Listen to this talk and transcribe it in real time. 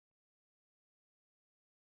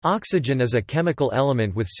Oxygen is a chemical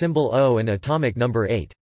element with symbol O and atomic number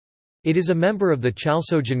 8. It is a member of the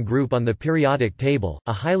chalcogen group on the periodic table,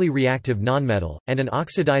 a highly reactive nonmetal, and an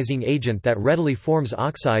oxidizing agent that readily forms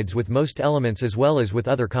oxides with most elements as well as with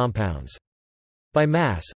other compounds. By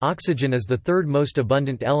mass, oxygen is the third most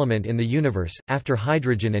abundant element in the universe, after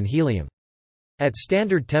hydrogen and helium. At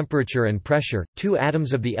standard temperature and pressure, two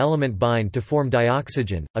atoms of the element bind to form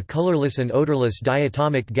dioxygen, a colorless and odorless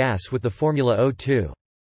diatomic gas with the formula O2.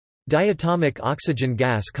 Diatomic oxygen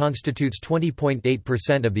gas constitutes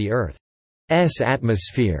 20.8% of the Earth's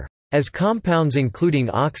atmosphere. As compounds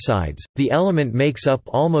including oxides, the element makes up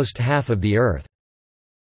almost half of the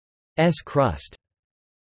Earth's crust.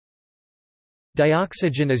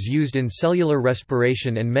 Dioxygen is used in cellular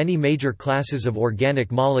respiration, and many major classes of organic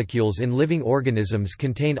molecules in living organisms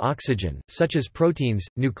contain oxygen, such as proteins,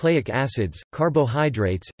 nucleic acids,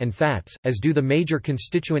 carbohydrates, and fats, as do the major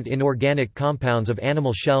constituent inorganic compounds of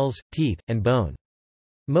animal shells, teeth, and bone.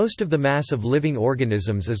 Most of the mass of living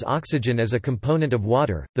organisms is oxygen as a component of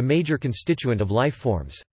water, the major constituent of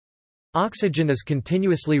lifeforms. Oxygen is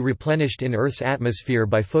continuously replenished in Earth's atmosphere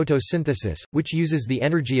by photosynthesis, which uses the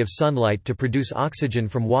energy of sunlight to produce oxygen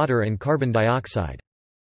from water and carbon dioxide.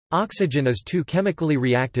 Oxygen is too chemically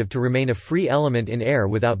reactive to remain a free element in air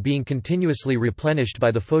without being continuously replenished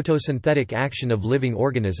by the photosynthetic action of living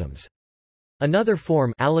organisms. Another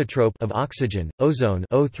form allotrope of oxygen, ozone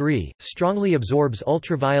O3, strongly absorbs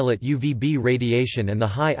ultraviolet UVB radiation, and the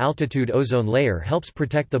high-altitude ozone layer helps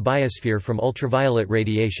protect the biosphere from ultraviolet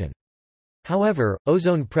radiation. However,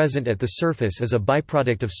 ozone present at the surface is a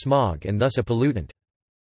byproduct of smog and thus a pollutant.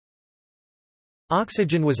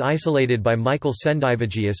 Oxygen was isolated by Michael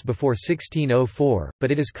Sendivogius before 1604,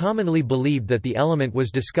 but it is commonly believed that the element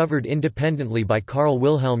was discovered independently by Carl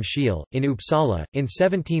Wilhelm Scheele, in Uppsala, in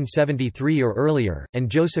 1773 or earlier, and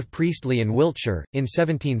Joseph Priestley in Wiltshire, in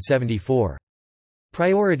 1774.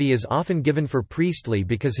 Priority is often given for Priestley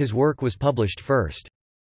because his work was published first.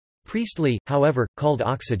 Priestley, however, called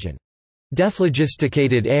oxygen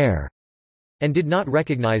dephlogisticated air, and did not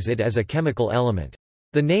recognize it as a chemical element.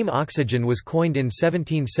 The name oxygen was coined in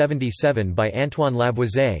 1777 by Antoine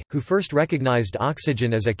Lavoisier, who first recognized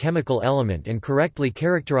oxygen as a chemical element and correctly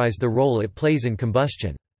characterized the role it plays in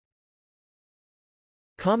combustion.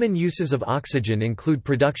 Common uses of oxygen include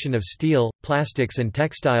production of steel, plastics and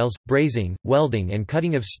textiles, brazing, welding and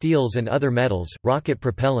cutting of steels and other metals, rocket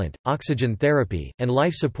propellant, oxygen therapy, and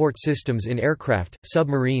life support systems in aircraft,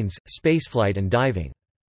 submarines, spaceflight and diving.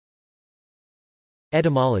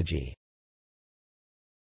 Etymology.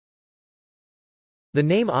 The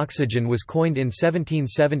name oxygen was coined in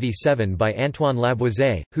 1777 by Antoine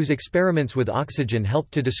Lavoisier, whose experiments with oxygen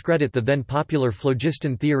helped to discredit the then popular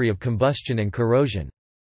phlogiston theory of combustion and corrosion.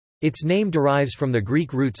 Its name derives from the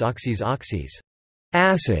Greek roots oxys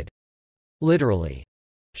acid, literally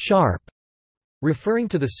sharp, referring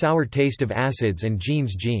to the sour taste of acids, and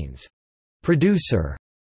genes producer,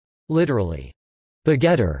 literally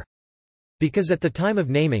begetter, because at the time of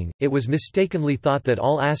naming, it was mistakenly thought that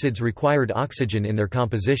all acids required oxygen in their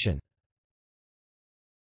composition.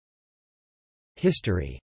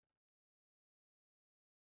 History.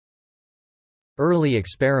 Early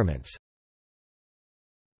experiments.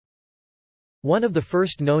 One of the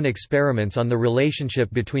first known experiments on the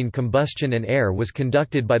relationship between combustion and air was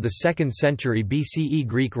conducted by the 2nd century BCE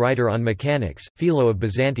Greek writer on mechanics, Philo of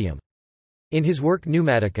Byzantium. In his work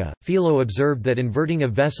Pneumatica, Philo observed that inverting a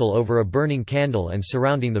vessel over a burning candle and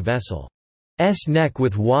surrounding the vessel's neck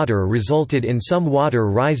with water resulted in some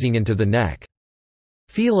water rising into the neck.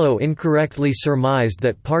 Philo incorrectly surmised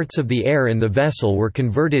that parts of the air in the vessel were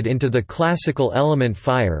converted into the classical element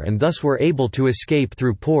fire and thus were able to escape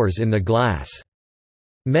through pores in the glass.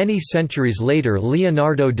 Many centuries later,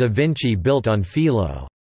 Leonardo da Vinci built on Philo's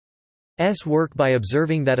work by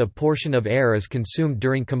observing that a portion of air is consumed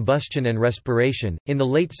during combustion and respiration. In the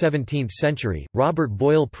late 17th century, Robert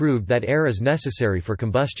Boyle proved that air is necessary for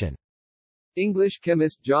combustion. English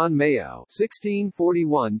chemist John Mayow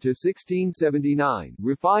 (1641–1679)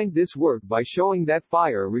 refined this work by showing that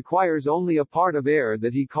fire requires only a part of air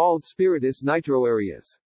that he called spiritus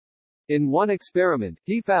nitroaereus. In one experiment,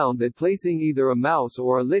 he found that placing either a mouse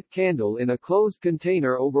or a lit candle in a closed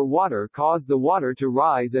container over water caused the water to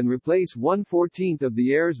rise and replace 1/14 of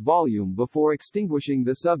the air's volume before extinguishing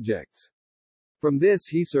the subjects. From this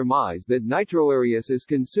he surmised that nitroaereus is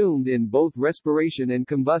consumed in both respiration and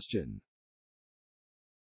combustion.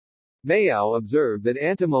 Mayow observed that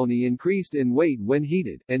antimony increased in weight when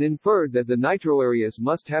heated, and inferred that the nitroaereus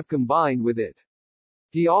must have combined with it.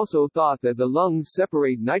 He also thought that the lungs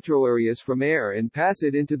separate nitroareas from air and pass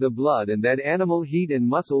it into the blood, and that animal heat and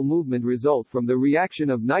muscle movement result from the reaction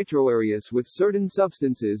of nitroareas with certain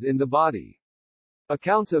substances in the body.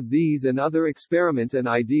 Accounts of these and other experiments and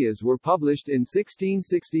ideas were published in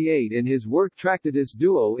 1668 in his work Tractatus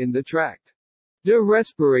Duo in the tract De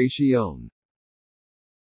Respiratione.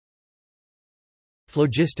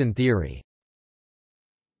 Phlogiston theory.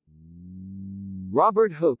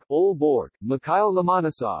 Robert Hooke, Ole Bork, Mikhail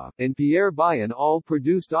Lomonosov, and Pierre Bayen all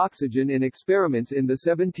produced oxygen in experiments in the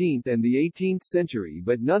 17th and the 18th century,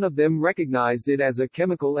 but none of them recognized it as a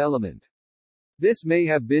chemical element. This may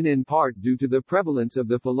have been in part due to the prevalence of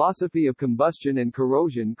the philosophy of combustion and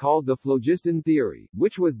corrosion called the phlogiston theory,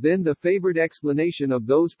 which was then the favored explanation of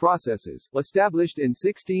those processes, established in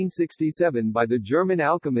 1667 by the German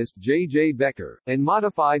alchemist J. J. Becher, and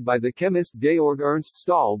modified by the chemist Georg Ernst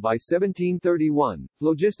Stahl by 1731.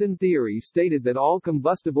 Phlogiston theory stated that all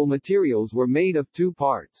combustible materials were made of two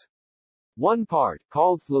parts. One part,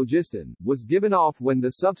 called phlogiston, was given off when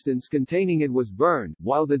the substance containing it was burned,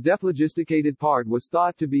 while the dephlogisticated part was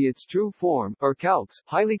thought to be its true form, or calx.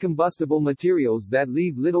 Highly combustible materials that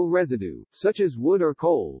leave little residue, such as wood or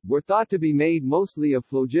coal, were thought to be made mostly of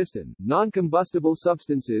phlogiston. Non-combustible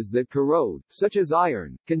substances that corrode, such as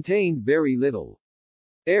iron, contained very little.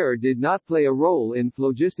 Air did not play a role in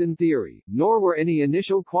phlogiston theory, nor were any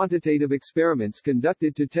initial quantitative experiments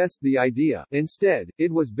conducted to test the idea. Instead,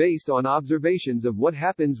 it was based on observations of what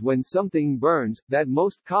happens when something burns, that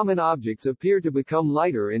most common objects appear to become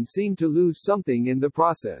lighter and seem to lose something in the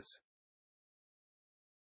process.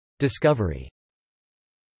 Discovery.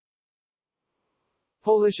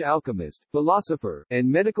 Polish alchemist, philosopher, and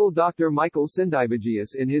medical doctor Michael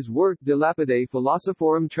Syndybagius in his work De Lapide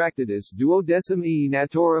Philosophorum Tractatus Duodecim e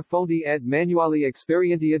Natura Fonti et Manuali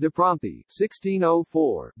Experientia de Prompti,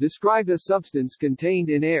 1604, described a substance contained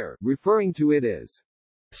in air, referring to it as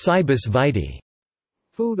Cybus vitae,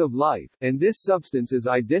 food of life, and this substance is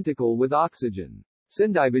identical with oxygen.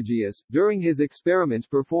 Syndybagius, during his experiments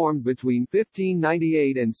performed between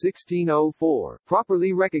 1598 and 1604,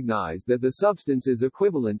 properly recognized that the substance is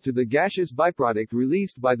equivalent to the gaseous byproduct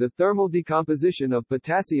released by the thermal decomposition of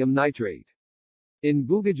potassium nitrate. In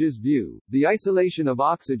Bugage's view, the isolation of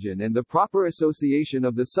oxygen and the proper association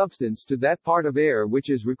of the substance to that part of air which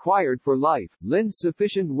is required for life, lends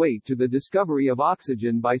sufficient weight to the discovery of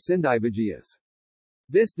oxygen by Syndybagius.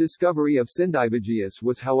 This discovery of Syndybagius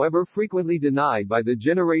was however frequently denied by the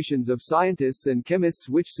generations of scientists and chemists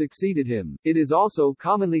which succeeded him. It is also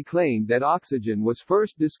commonly claimed that oxygen was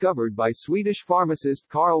first discovered by Swedish pharmacist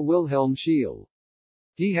Carl Wilhelm Scheele.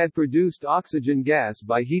 He had produced oxygen gas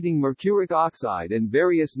by heating mercuric oxide and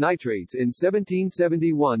various nitrates in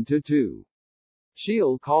 1771-2.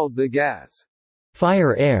 Scheele called the gas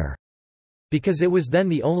fire air because it was then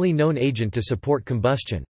the only known agent to support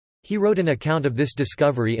combustion. He wrote an account of this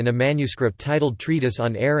discovery in a manuscript titled Treatise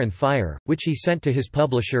on Air and Fire, which he sent to his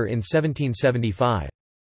publisher in 1775.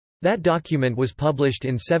 That document was published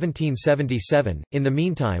in 1777. In the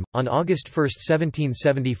meantime, on August 1,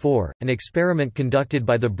 1774, an experiment conducted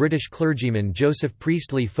by the British clergyman Joseph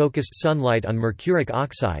Priestley focused sunlight on mercuric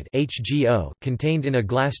oxide (HgO) contained in a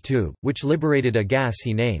glass tube, which liberated a gas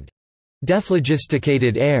he named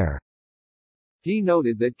dephlogisticated air. He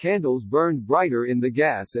noted that candles burned brighter in the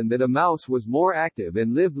gas and that a mouse was more active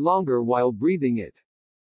and lived longer while breathing it.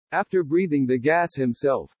 After breathing the gas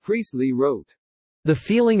himself, Priestley wrote, "The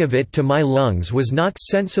feeling of it to my lungs was not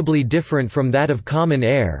sensibly different from that of common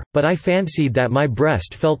air, but I fancied that my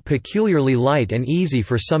breast felt peculiarly light and easy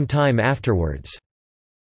for some time afterwards."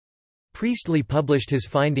 Priestley published his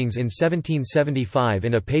findings in 1775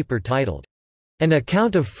 in a paper titled, "An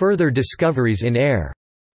Account of Further Discoveries in Air,"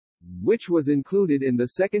 which was included in the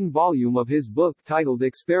second volume of his book titled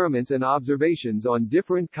Experiments and Observations on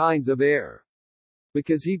Different Kinds of Air.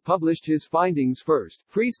 Because he published his findings first,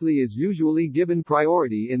 Priestley is usually given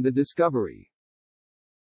priority in the discovery.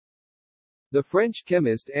 The French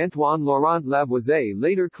chemist Antoine Laurent Lavoisier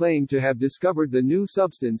later claimed to have discovered the new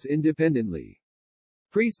substance independently.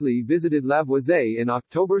 Priestley visited Lavoisier in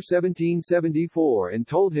October 1774 and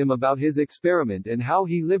told him about his experiment and how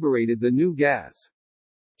he liberated the new gas.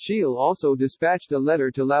 Scheele also dispatched a letter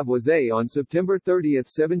to Lavoisier on September 30,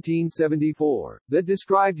 1774, that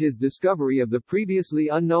described his discovery of the previously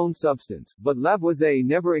unknown substance, but Lavoisier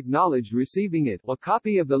never acknowledged receiving it. A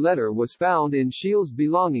copy of the letter was found in Scheele's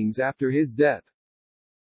belongings after his death.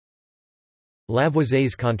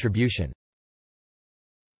 Lavoisier's contribution.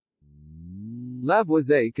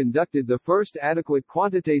 Lavoisier conducted the first adequate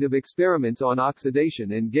quantitative experiments on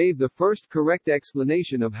oxidation and gave the first correct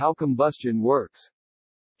explanation of how combustion works.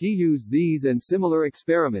 He used these and similar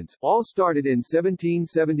experiments, all started in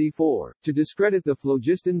 1774, to discredit the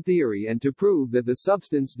phlogiston theory and to prove that the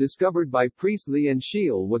substance discovered by Priestley and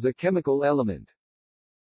Scheele was a chemical element.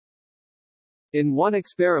 In one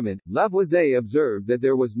experiment, Lavoisier observed that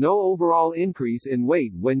there was no overall increase in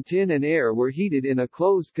weight when tin and air were heated in a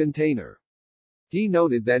closed container. He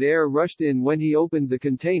noted that air rushed in when he opened the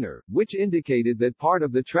container, which indicated that part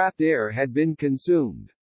of the trapped air had been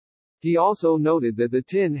consumed. He also noted that the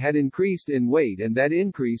tin had increased in weight and that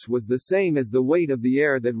increase was the same as the weight of the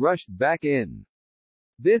air that rushed back in.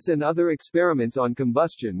 This and other experiments on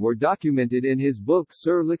combustion were documented in his book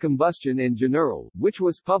Sur la combustion en général, which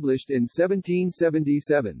was published in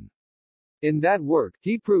 1777. In that work,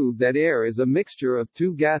 he proved that air is a mixture of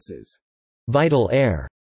two gases, vital air,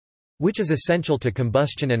 which is essential to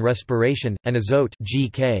combustion and respiration, and azote,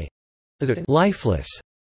 GK, azote, lifeless,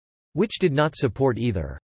 which did not support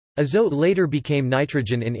either. Azote later became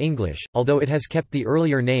nitrogen in English, although it has kept the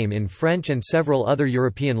earlier name in French and several other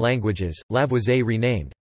European languages. Lavoisier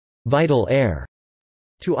renamed vital air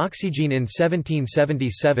to oxygene in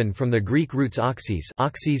 1777 from the Greek roots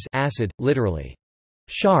oxys, acid, literally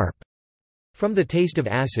sharp, from the taste of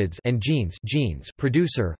acids, and genes,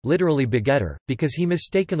 producer, literally begetter, because he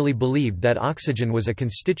mistakenly believed that oxygen was a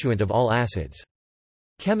constituent of all acids.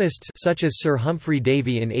 Chemists such as Sir Humphrey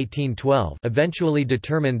Davy in 1812 eventually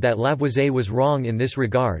determined that Lavoisier was wrong in this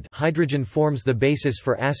regard. Hydrogen forms the basis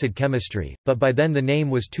for acid chemistry, but by then the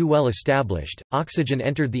name was too well established. Oxygen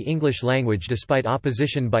entered the English language despite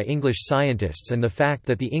opposition by English scientists and the fact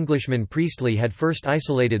that the Englishman Priestley had first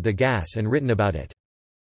isolated the gas and written about it.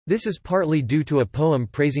 This is partly due to a poem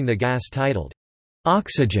praising the gas titled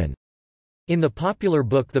Oxygen in the popular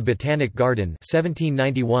book The Botanic Garden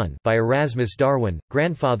 1791 by Erasmus Darwin,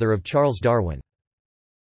 grandfather of Charles Darwin.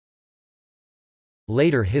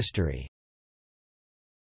 Later history.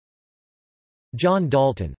 John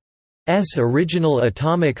Dalton's original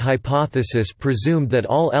atomic hypothesis presumed that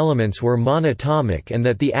all elements were monatomic and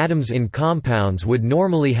that the atoms in compounds would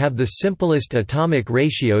normally have the simplest atomic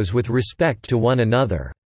ratios with respect to one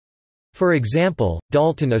another. For example,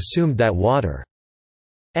 Dalton assumed that water's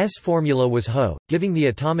formula was Ho, giving the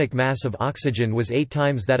atomic mass of oxygen was 8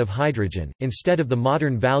 times that of hydrogen, instead of the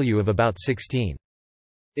modern value of about 16.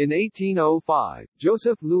 In 1805,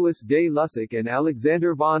 Joseph Louis Gay-Lussac and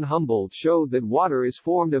Alexander von Humboldt showed that water is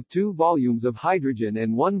formed of 2 volumes of hydrogen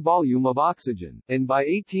and 1 volume of oxygen, and by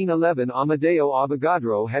 1811 Amedeo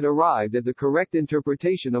Avogadro had arrived at the correct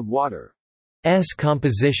interpretation of water's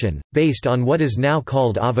composition, based on what is now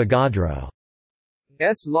called Avogadro's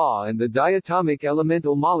law and the diatomic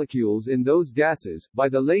elemental molecules in those gases. By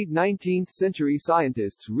the late 19th century,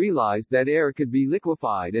 scientists realized that air could be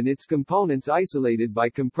liquefied and its components isolated by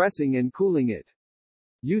compressing and cooling it.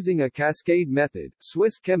 Using a cascade method,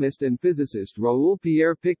 Swiss chemist and physicist Raoul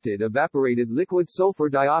Pierre Pictet evaporated liquid sulfur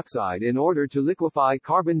dioxide in order to liquefy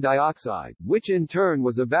carbon dioxide, which in turn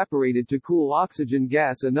was evaporated to cool oxygen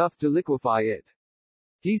gas enough to liquefy it.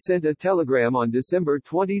 He sent a telegram on December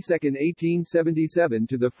 22, 1877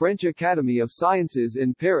 to the French Academy of Sciences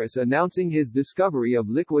in Paris announcing his discovery of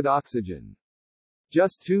liquid oxygen.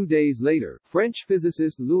 Just 2 days later, French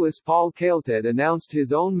physicist Louis-Paul Cailletet announced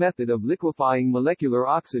his own method of liquefying molecular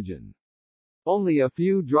oxygen. Only a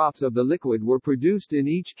few drops of the liquid were produced in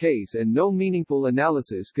each case and no meaningful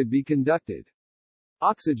analysis could be conducted.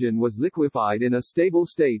 Oxygen was liquefied in a stable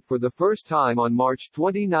state for the first time on March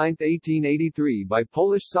 29, 1883 by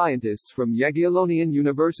Polish scientists from Jagiellonian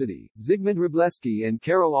University, Zygmunt Wróblewski and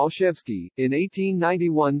Karol Olszewski. In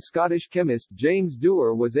 1891, Scottish chemist James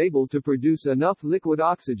Dewar was able to produce enough liquid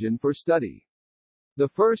oxygen for study. The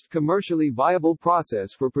first commercially viable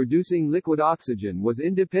process for producing liquid oxygen was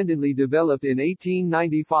independently developed in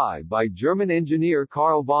 1895 by German engineer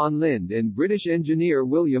Carl von Linde and British engineer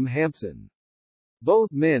William Hampson.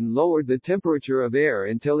 Both men lowered the temperature of air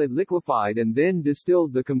until it liquefied and then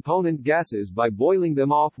distilled the component gases by boiling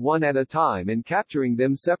them off one at a time and capturing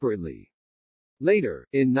them separately. Later,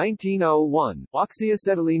 in 1901,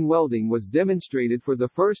 oxyacetylene welding was demonstrated for the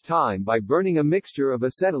first time by burning a mixture of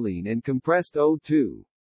acetylene and compressed O2.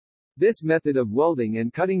 This method of welding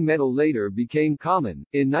and cutting metal later became common.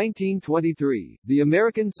 In 1923, the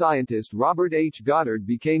American scientist Robert H. Goddard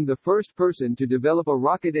became the first person to develop a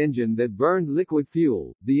rocket engine that burned liquid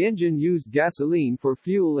fuel. The engine used gasoline for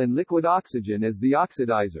fuel and liquid oxygen as the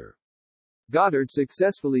oxidizer. Goddard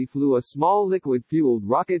successfully flew a small liquid-fueled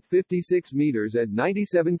rocket 56 meters at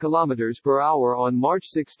 97 kilometers per hour on March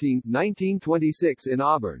 16, 1926 in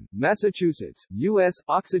Auburn, Massachusetts, U.S.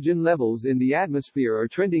 Oxygen levels in the atmosphere are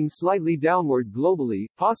trending slightly downward globally,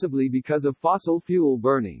 possibly because of fossil fuel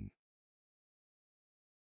burning.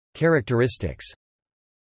 Characteristics.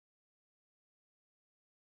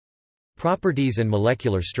 Properties and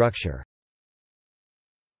molecular structure.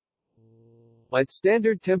 At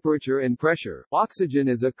standard temperature and pressure, oxygen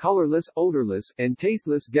is a colorless, odorless, and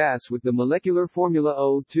tasteless gas with the molecular formula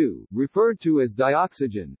O2, referred to as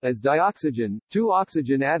dioxygen. As dioxygen, two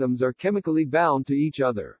oxygen atoms are chemically bound to each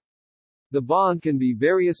other. The bond can be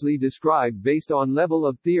variously described based on level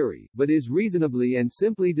of theory, but is reasonably and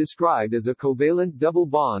simply described as a covalent double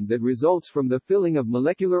bond that results from the filling of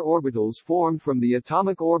molecular orbitals formed from the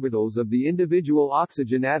atomic orbitals of the individual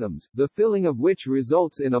oxygen atoms, the filling of which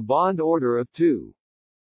results in a bond order of 2.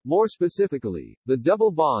 More specifically, the double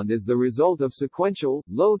bond is the result of sequential,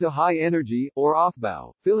 low to high energy, or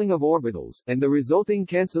off-bow, filling of orbitals, and the resulting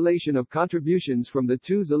cancellation of contributions from the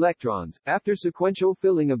 2's electrons. After sequential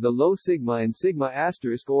filling of the low sigma and sigma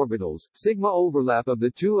asterisk orbitals, sigma overlap of the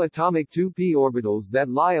two atomic 2p orbitals that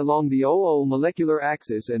lie along the OO molecular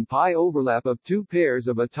axis and pi overlap of two pairs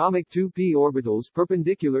of atomic 2p orbitals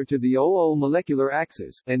perpendicular to the OO molecular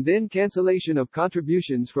axis, and then cancellation of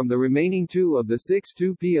contributions from the remaining two of the 6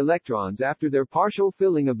 2p electrons after their partial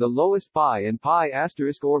filling of the lowest pi and pi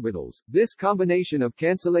asterisk orbitals. This combination of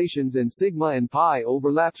cancellations and sigma and pi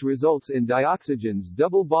overlaps results in dioxygen's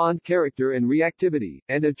double bond character and reactivity,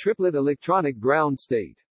 and a triplet electronic ground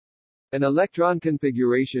state. An electron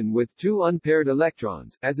configuration with two unpaired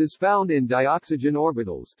electrons, as is found in dioxygen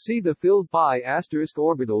orbitals, see the filled pi asterisk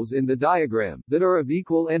orbitals in the diagram, that are of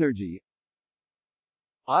equal energy,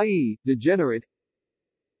 i.e., degenerate,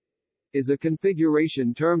 is a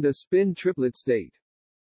configuration termed a spin triplet state.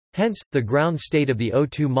 Hence, the ground state of the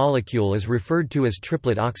O2 molecule is referred to as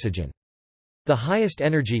triplet oxygen. The highest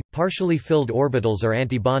energy, partially filled orbitals are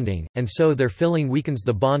antibonding, and so their filling weakens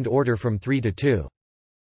the bond order from 3 to 2.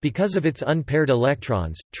 Because of its unpaired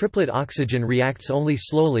electrons, triplet oxygen reacts only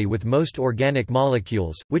slowly with most organic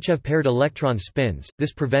molecules, which have paired electron spins.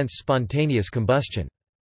 This prevents spontaneous combustion.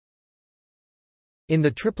 In the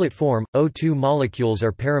triplet form, O2 molecules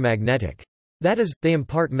are paramagnetic. That is, they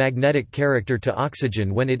impart magnetic character to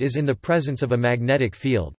oxygen when it is in the presence of a magnetic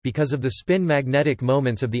field, because of the spin magnetic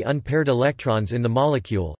moments of the unpaired electrons in the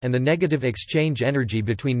molecule, and the negative exchange energy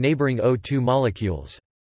between neighboring O2 molecules.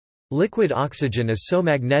 Liquid oxygen is so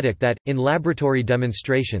magnetic that, in laboratory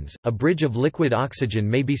demonstrations, a bridge of liquid oxygen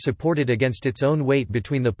may be supported against its own weight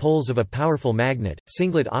between the poles of a powerful magnet.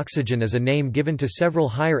 Singlet oxygen is a name given to several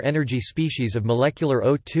higher energy species of molecular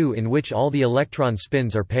O2 in which all the electron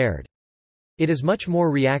spins are paired. It is much more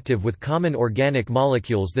reactive with common organic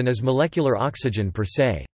molecules than is molecular oxygen per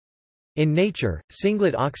se. In nature,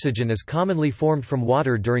 singlet oxygen is commonly formed from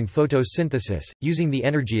water during photosynthesis, using the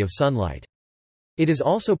energy of sunlight. It is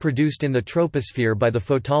also produced in the troposphere by the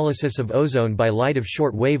photolysis of ozone by light of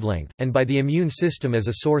short wavelength, and by the immune system as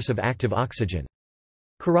a source of active oxygen.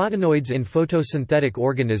 Carotenoids in photosynthetic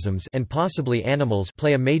organisms and possibly animals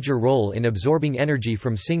play a major role in absorbing energy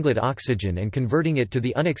from singlet oxygen and converting it to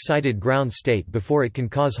the unexcited ground state before it can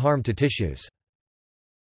cause harm to tissues.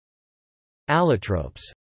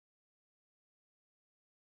 Allotropes.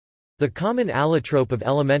 The common allotrope of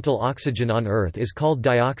elemental oxygen on Earth is called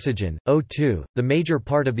dioxygen, O2, the major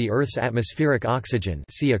part of the Earth's atmospheric oxygen.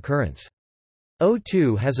 See occurrence.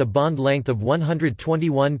 O2 has a bond length of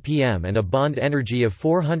 121 pm and a bond energy of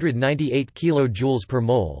 498 kJ per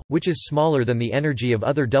mole, which is smaller than the energy of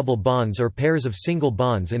other double bonds or pairs of single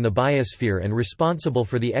bonds in the biosphere and responsible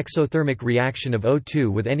for the exothermic reaction of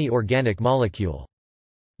O2 with any organic molecule.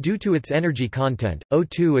 Due to its energy content,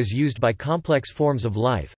 O2 is used by complex forms of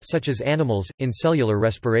life, such as animals, in cellular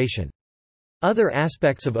respiration. Other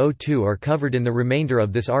aspects of O2 are covered in the remainder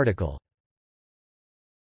of this article.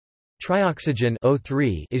 Trioxygen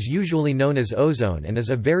O3 is usually known as ozone and is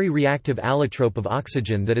a very reactive allotrope of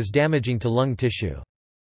oxygen that is damaging to lung tissue.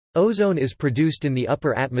 Ozone is produced in the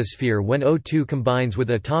upper atmosphere when O2 combines with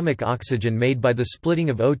atomic oxygen made by the splitting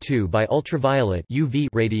of O2 by ultraviolet UV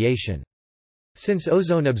radiation. Since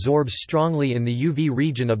ozone absorbs strongly in the UV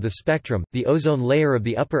region of the spectrum, the ozone layer of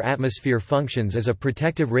the upper atmosphere functions as a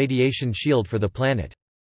protective radiation shield for the planet.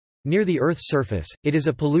 Near the Earth's surface, it is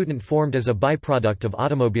a pollutant formed as a byproduct of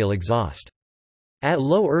automobile exhaust. At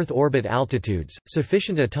low Earth orbit altitudes,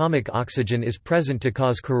 sufficient atomic oxygen is present to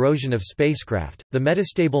cause corrosion of spacecraft. The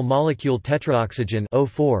metastable molecule tetraoxygen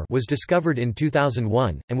O4 was discovered in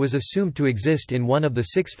 2001, and was assumed to exist in one of the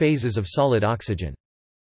 6 phases of solid oxygen.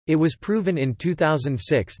 It was proven in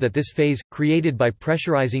 2006 that this phase, created by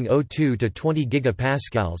pressurizing O2 to 20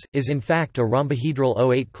 gigapascals, is in fact a rhombohedral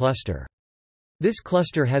O8 cluster. This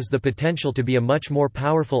cluster has the potential to be a much more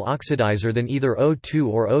powerful oxidizer than either O2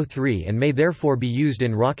 or O3 and may therefore be used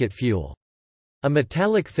in rocket fuel. A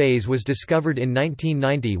metallic phase was discovered in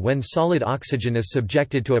 1990 when solid oxygen is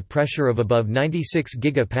subjected to a pressure of above 96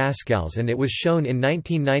 gigapascals, and it was shown in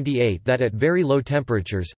 1998 that at very low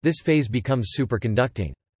temperatures, this phase becomes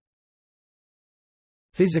superconducting.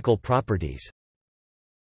 Physical properties.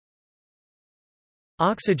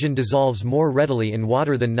 Oxygen dissolves more readily in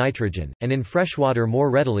water than nitrogen, and in freshwater more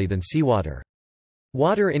readily than seawater.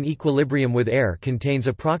 Water in equilibrium with air contains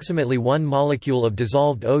approximately 1 molecule of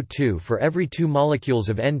dissolved O2 for every 2 molecules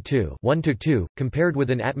of N2, 1:2, compared with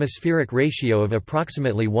an atmospheric ratio of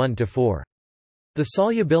approximately 1:4. The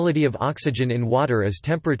solubility of oxygen in water is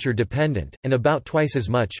temperature dependent, and about twice as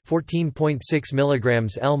much, 14.6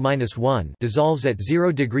 mg L-1, dissolves at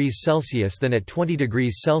 0 degrees Celsius than at 20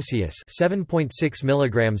 degrees Celsius, 7.6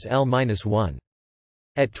 mg L-1.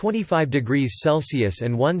 At 25 degrees Celsius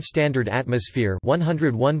and 1 standard atmosphere,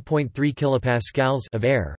 101.3 kilopascals of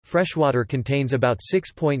air, freshwater contains about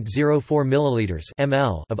 6.04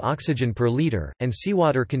 ml of oxygen per liter, and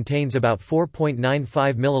seawater contains about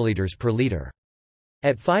 4.95 ml per liter.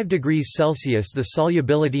 At 5 degrees Celsius the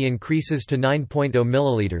solubility increases to 9.0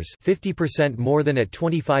 ml, 50% more than at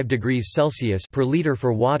 25 degrees Celsius per liter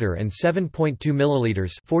for water, and 7.2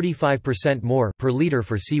 ml, 45% more per liter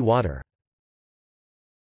for sea water.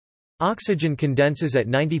 Oxygen condenses at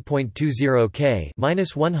 90.20 K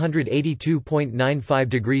 (-182.95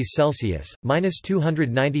 degrees Celsius,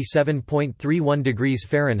 (-297.31 degrees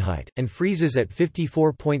Fahrenheit), and freezes at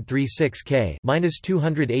 54.36 K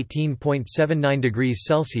 (-218.79 degrees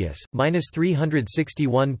Celsius,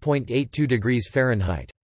 (-361.82 degrees Fahrenheit).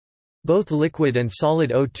 Both liquid and solid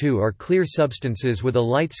O2 are clear substances with a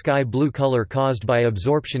light sky blue color caused by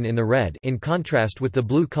absorption in the red, in contrast with the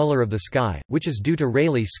blue color of the sky, which is due to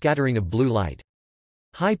Rayleigh scattering of blue light.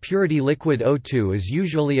 High-purity liquid O2 is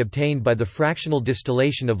usually obtained by the fractional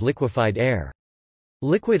distillation of liquefied air.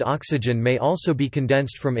 Liquid oxygen may also be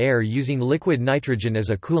condensed from air using liquid nitrogen as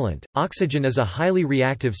a coolant. Oxygen is a highly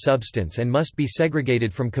reactive substance and must be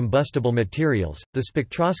segregated from combustible materials. The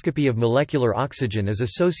spectroscopy of molecular oxygen is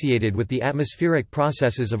associated with the atmospheric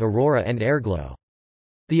processes of aurora and airglow.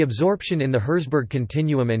 The absorption in the Herzberg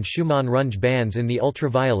continuum and Schumann-Runge bands in the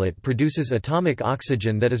ultraviolet produces atomic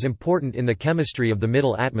oxygen that is important in the chemistry of the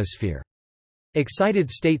middle atmosphere. Excited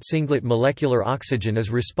state singlet molecular oxygen is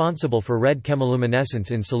responsible for red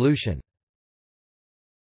chemiluminescence in solution.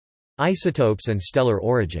 Isotopes and stellar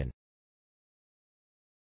origin.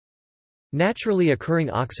 Naturally occurring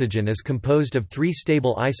oxygen is composed of 3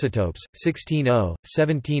 stable isotopes, 16O,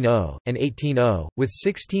 17O, and 18O, with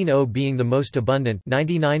 16O being the most abundant,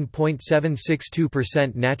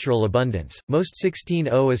 99.762% natural abundance. Most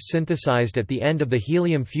 16O is synthesized at the end of the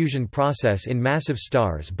helium fusion process in massive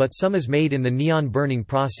stars, but some is made in the neon burning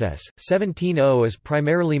process. 17O is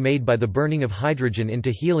primarily made by the burning of hydrogen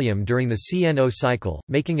into helium during the CNO cycle,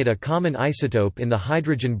 making it a common isotope in the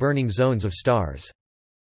hydrogen burning zones of stars.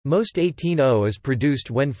 Most 18O is produced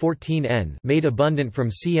when 14N, made abundant from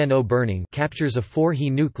CNO burning, captures a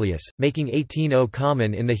 4He nucleus, making 18O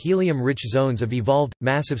common in the helium-rich zones of evolved,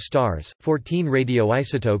 massive stars. 14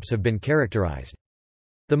 radioisotopes have been characterized.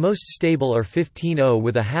 The most stable are 15O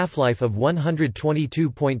with a half-life of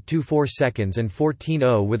 122.24 seconds and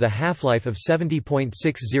 14O with a half-life of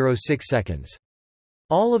 70.606 seconds.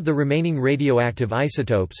 All of the remaining radioactive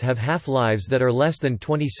isotopes have half-lives that are less than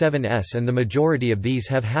 27 s, and the majority of these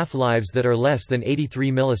have half-lives that are less than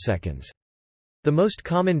 83 milliseconds. The most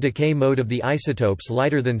common decay mode of the isotopes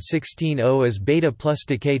lighter than 16O is beta plus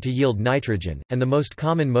decay to yield nitrogen, and the most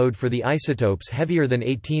common mode for the isotopes heavier than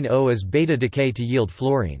 18O is beta decay to yield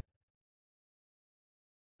fluorine.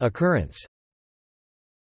 Occurrence.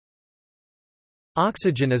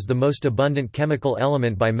 Oxygen is the most abundant chemical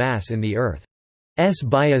element by mass in the Earth's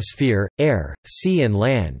biosphere, air, sea and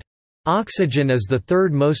land. Oxygen is the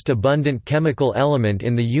third most abundant chemical element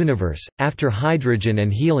in the universe, after hydrogen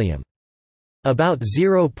and helium. About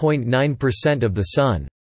 0.9% of the Sun's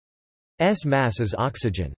mass is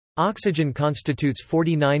oxygen. Oxygen constitutes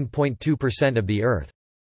 49.2% of the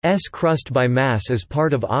Earth's crust by mass as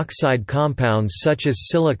part of oxide compounds such as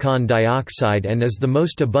silicon dioxide and is the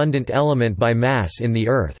most abundant element by mass in the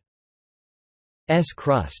Earth's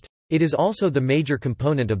crust. It is also the major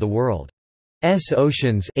component of the world's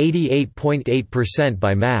oceans, 88.8%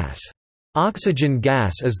 by mass. Oxygen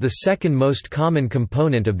gas is the second most common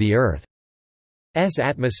component of the Earth's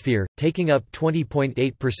atmosphere, taking up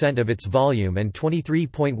 20.8% of its volume and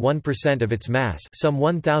 23.1% of its mass, some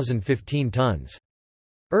 1,015 tons.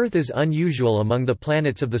 Earth is unusual among the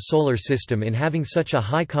planets of the Solar System in having such a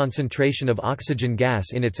high concentration of oxygen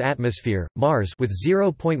gas in its atmosphere. Mars with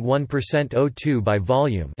 0.1% O2 by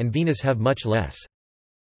volume and Venus have much less.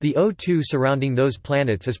 The O2 surrounding those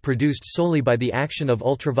planets is produced solely by the action of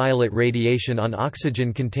ultraviolet radiation on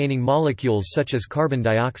oxygen-containing molecules such as carbon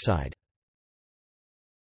dioxide.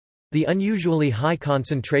 The unusually high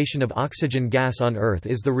concentration of oxygen gas on Earth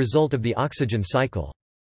is the result of the oxygen cycle.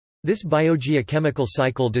 This biogeochemical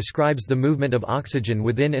cycle describes the movement of oxygen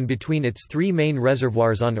within and between its three main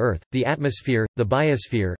reservoirs on Earth, the atmosphere, the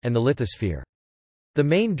biosphere, and the lithosphere. The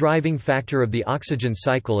main driving factor of the oxygen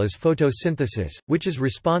cycle is photosynthesis, which is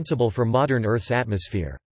responsible for modern Earth's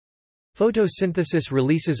atmosphere. Photosynthesis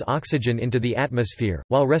releases oxygen into the atmosphere,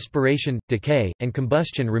 while respiration, decay, and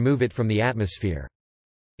combustion remove it from the atmosphere.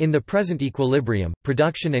 In the present equilibrium,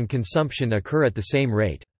 production and consumption occur at the same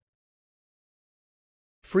rate.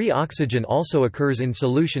 Free oxygen also occurs in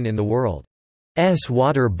solution in the world's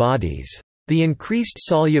water bodies. The increased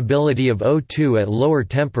solubility of O2 at lower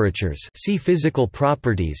temperatures, see physical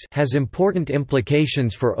properties, has important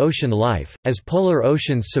implications for ocean life, as polar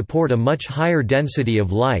oceans support a much higher density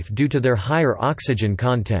of life due to their higher oxygen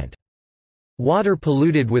content. Water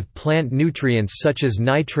polluted with plant nutrients such as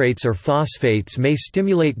nitrates or phosphates may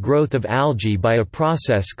stimulate growth of algae by a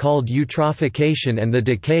process called eutrophication, and the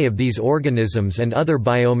decay of these organisms and other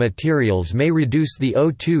biomaterials may reduce the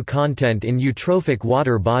O2 content in eutrophic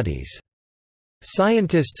water bodies.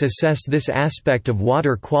 Scientists assess this aspect of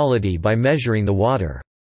water quality by measuring the water's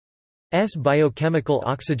biochemical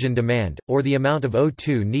oxygen demand, or the amount of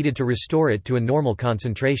O2 needed to restore it to a normal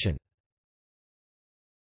concentration.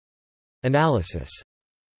 Analysis.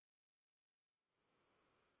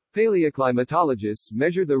 Paleoclimatologists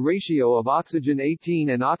measure the ratio of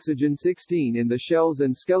oxygen-18 and oxygen-16 in the shells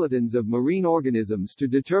and skeletons of marine organisms to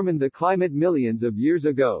determine the climate millions of years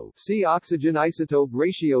ago. See oxygen isotope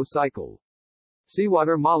ratio cycle.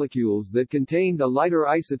 Seawater molecules that contain the lighter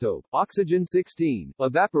isotope, oxygen-16,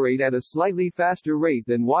 evaporate at a slightly faster rate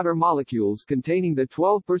than water molecules containing the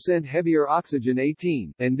 12% heavier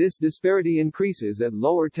oxygen-18, and this disparity increases at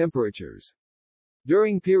lower temperatures.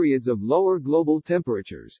 During periods of lower global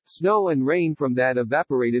temperatures, snow and rain from that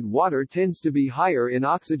evaporated water tends to be higher in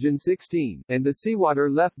oxygen-16, and the seawater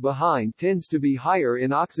left behind tends to be higher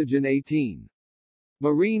in oxygen-18.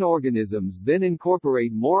 Marine organisms then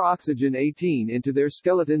incorporate more oxygen-18 into their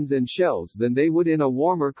skeletons and shells than they would in a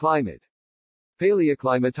warmer climate.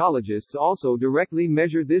 Paleoclimatologists also directly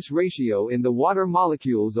measure this ratio in the water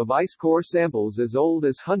molecules of ice core samples as old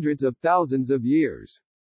as hundreds of thousands of years.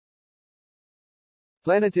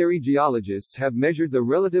 Planetary geologists have measured the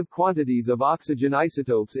relative quantities of oxygen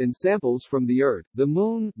isotopes in samples from the Earth, the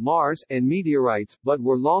Moon, Mars, and meteorites, but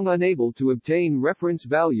were long unable to obtain reference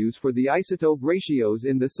values for the isotope ratios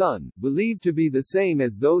in the Sun, believed to be the same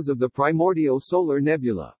as those of the primordial solar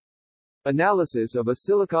nebula. Analysis of a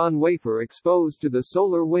silicon wafer exposed to the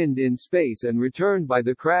solar wind in space and returned by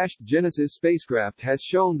the crashed Genesis spacecraft has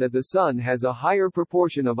shown that the Sun has a higher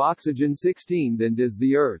proportion of oxygen-16 than does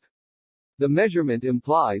the Earth. The measurement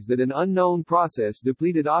implies that an unknown process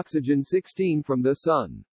depleted oxygen-16 from the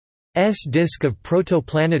Sun's disk of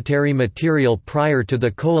protoplanetary material prior to the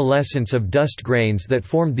coalescence of dust grains that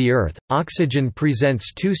formed the Earth. Oxygen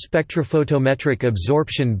presents two spectrophotometric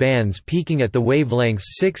absorption bands peaking at the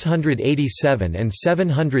wavelengths 687 and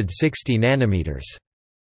 760 nanometers.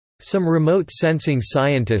 Some remote sensing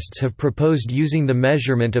scientists have proposed using the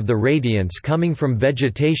measurement of the radiance coming from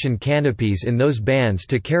vegetation canopies in those bands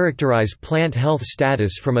to characterize plant health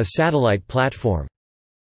status from a satellite platform.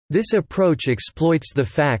 This approach exploits the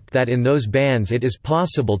fact that in those bands it is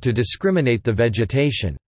possible to discriminate the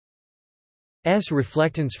vegetation's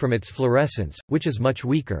reflectance from its fluorescence, which is much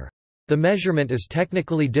weaker. The measurement is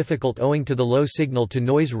technically difficult owing to the low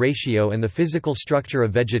signal-to-noise ratio and the physical structure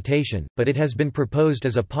of vegetation, but it has been proposed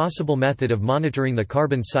as a possible method of monitoring the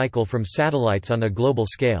carbon cycle from satellites on a global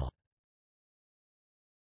scale.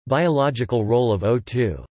 Biological role of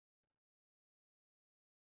O2.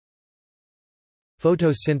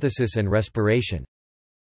 Photosynthesis and respiration.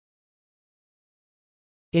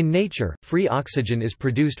 In nature, free oxygen is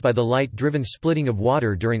produced by the light-driven splitting of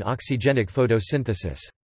water during oxygenic photosynthesis.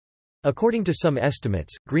 According to some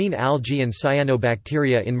estimates, green algae and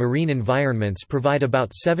cyanobacteria in marine environments provide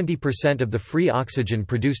about 70% of the free oxygen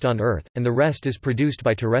produced on Earth, and the rest is produced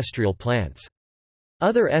by terrestrial plants.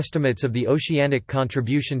 Other estimates of the oceanic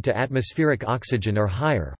contribution to atmospheric oxygen are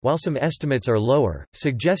higher, while some estimates are lower,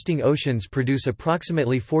 suggesting oceans produce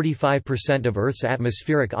approximately 45% of Earth's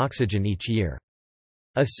atmospheric oxygen each year.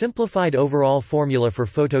 A simplified overall formula for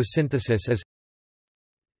photosynthesis is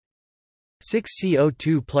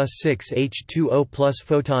 6CO2 plus 6H2O plus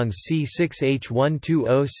photons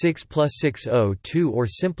C6H12O6 plus 6O2, or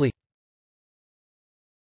simply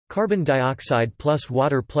Carbon dioxide plus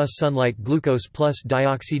water plus sunlight glucose plus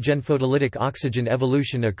dioxygen. Photolytic oxygen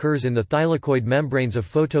evolution occurs in the thylakoid membranes of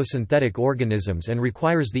photosynthetic organisms and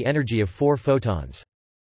requires the energy of 4 photons.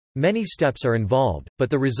 Many steps are involved, but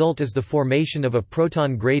the result is the formation of a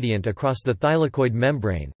proton gradient across the thylakoid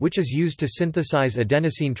membrane, which is used to synthesize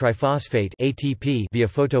adenosine triphosphate (ATP) via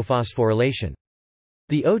photophosphorylation.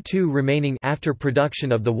 The O2 remaining after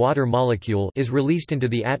production of the water molecule is released into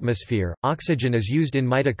the atmosphere. Oxygen is used in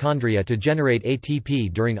mitochondria to generate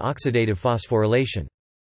ATP during oxidative phosphorylation.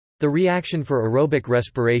 The reaction for aerobic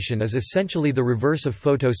respiration is essentially the reverse of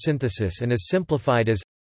photosynthesis and is simplified as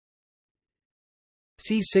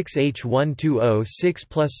C6H12O6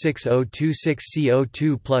 plus 6026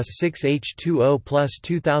 CO2 plus 6H2O plus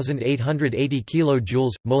 2880 kJ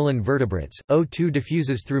mole. In vertebrates, O2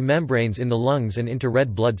 diffuses through membranes in the lungs and into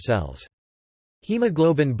red blood cells.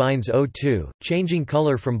 Hemoglobin binds O2, changing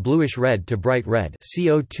color from bluish-red to bright red.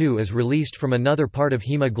 CO2 is released from another part of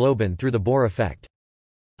hemoglobin through the Bohr effect.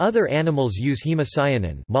 Other animals use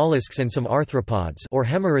hemocyanin, mollusks and some arthropods, or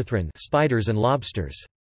hemerythrin, spiders and lobsters.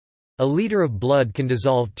 A liter of blood can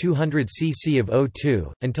dissolve 200 cc of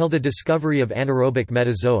O2. Until the discovery of anaerobic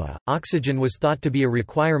metazoa, oxygen was thought to be a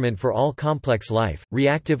requirement for all complex life.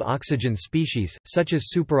 Reactive oxygen species, such as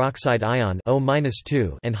superoxide ion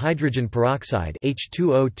O-2 and hydrogen peroxide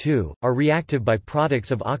H2O2, are reactive by-products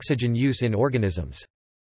of oxygen use in organisms.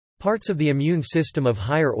 Parts of the immune system of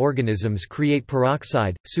higher organisms create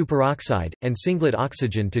peroxide, superoxide, and singlet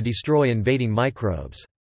oxygen to destroy invading microbes.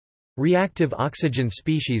 Reactive oxygen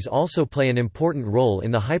species also play an important role in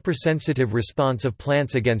the hypersensitive response of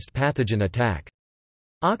plants against pathogen attack.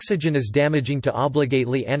 Oxygen is damaging to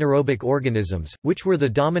obligately anaerobic organisms, which were the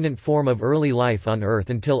dominant form of early life on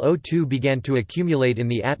Earth until O2 began to accumulate in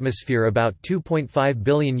the atmosphere about 2.5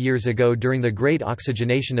 billion years ago during the Great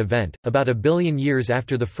Oxygenation Event. About a billion years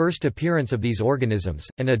after the first appearance of these organisms,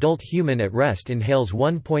 an adult human at rest inhales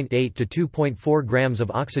 1.8 to 2.4 grams of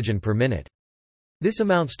oxygen per minute. This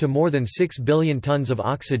amounts to more than 6 billion tons of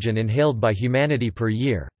oxygen inhaled by humanity per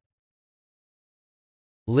year.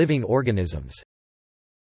 Living organisms.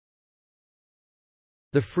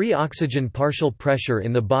 The free oxygen partial pressure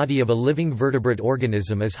in the body of a living vertebrate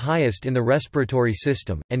organism is highest in the respiratory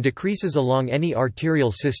system, and decreases along any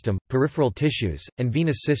arterial system, peripheral tissues, and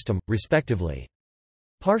venous system, respectively.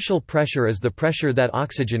 Partial pressure is the pressure that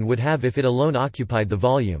oxygen would have if it alone occupied the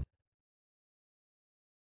volume.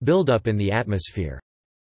 Buildup in the atmosphere.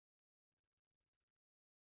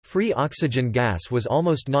 Free oxygen gas was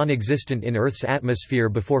almost non-existent in Earth's atmosphere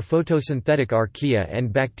before photosynthetic archaea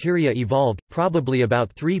and bacteria evolved, probably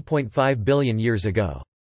about 3.5 billion years ago.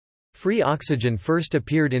 Free oxygen first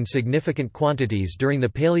appeared in significant quantities during the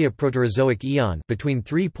Paleoproterozoic eon, between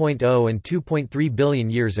 3.0 and 2.3 billion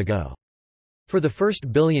years ago. For the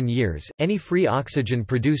first billion years, any free oxygen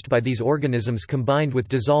produced by these organisms combined with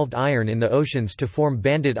dissolved iron in the oceans to form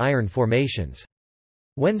banded iron formations.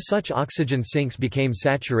 When such oxygen sinks became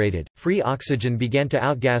saturated, free oxygen began to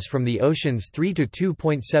outgas from the oceans 3 to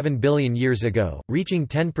 2.7 billion years ago, reaching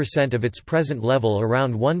 10% of its present level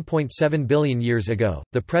around 1.7 billion years ago.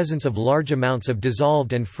 The presence of large amounts of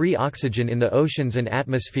dissolved and free oxygen in the oceans and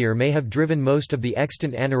atmosphere may have driven most of the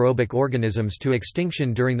extant anaerobic organisms to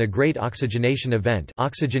extinction during the Great Oxygenation Event,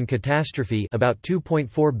 oxygen catastrophe, about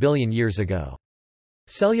 2.4 billion years ago.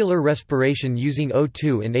 Cellular respiration using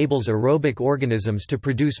O2 enables aerobic organisms to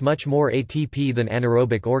produce much more ATP than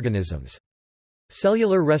anaerobic organisms.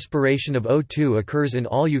 Cellular respiration of O2 occurs in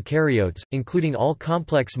all eukaryotes, including all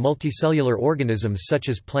complex multicellular organisms such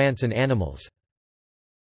as plants and animals.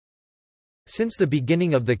 Since the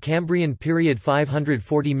beginning of the Cambrian period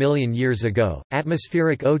 540 million years ago,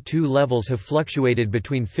 atmospheric O2 levels have fluctuated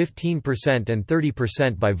between 15% and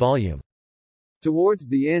 30% by volume. Towards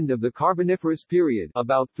the end of the Carboniferous period,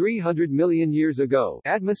 about 300 million years ago,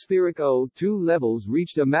 atmospheric O2 levels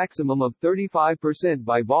reached a maximum of 35%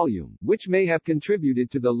 by volume, which may have contributed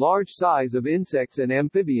to the large size of insects and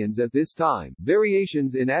amphibians at this time.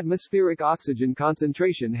 Variations in atmospheric oxygen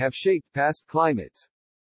concentration have shaped past climates.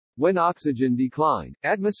 When oxygen declined,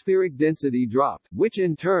 atmospheric density dropped, which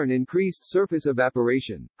in turn increased surface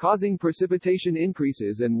evaporation, causing precipitation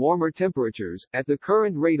increases and warmer temperatures. At the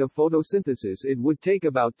current rate of photosynthesis, it would take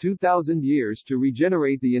about 2,000 years to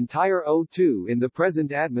regenerate the entire O2 in the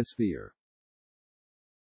present atmosphere.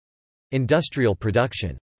 Industrial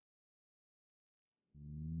production.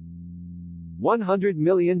 100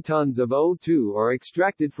 million tons of O2 are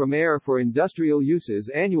extracted from air for industrial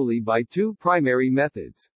uses annually by two primary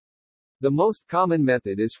methods. The most common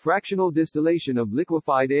method is fractional distillation of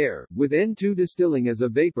liquefied air, with N2 distilling as a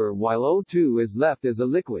vapor while O2 is left as a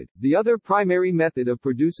liquid. The other primary method of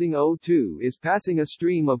producing O2 is passing a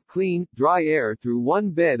stream of clean, dry air through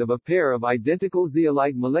one bed of a pair of identical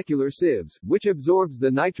zeolite molecular sieves, which absorbs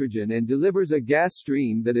the nitrogen and delivers a gas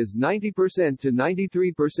stream that is 90% to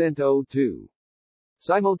 93% O2.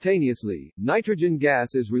 Simultaneously, nitrogen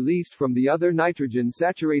gas is released from the other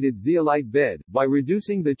nitrogen-saturated zeolite bed, by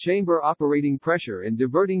reducing the chamber operating pressure and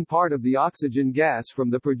diverting part of the oxygen gas from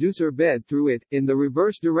the producer bed through it, in the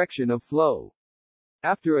reverse direction of flow.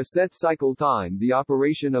 After a set cycle time, the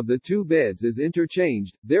operation of the two beds is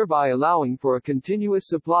interchanged, thereby allowing for a continuous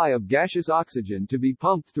supply of gaseous oxygen to be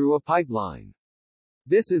pumped through a pipeline.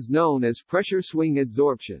 This is known as pressure swing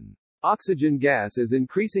adsorption. Oxygen gas is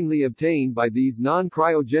increasingly obtained by these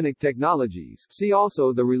non-cryogenic technologies. See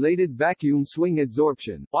also the related vacuum swing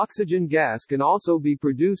adsorption. Oxygen gas can also be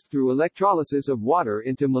produced through electrolysis of water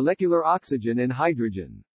into molecular oxygen and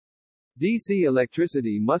hydrogen. DC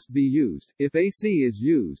electricity must be used. If AC is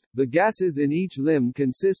used, the gases in each limb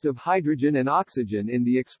consist of hydrogen and oxygen in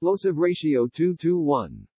the explosive ratio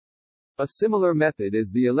 2:1. A similar method is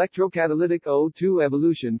the electrocatalytic O2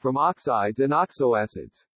 evolution from oxides and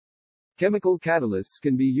oxoacids. Chemical catalysts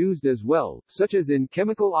can be used as well, such as in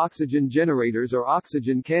chemical oxygen generators or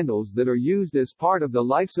oxygen candles that are used as part of the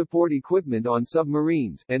life support equipment on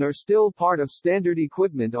submarines, and are still part of standard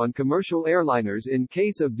equipment on commercial airliners in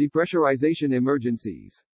case of depressurization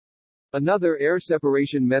emergencies. Another air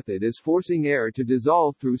separation method is forcing air to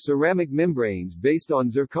dissolve through ceramic membranes based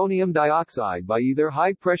on zirconium dioxide by either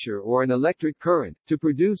high pressure or an electric current, to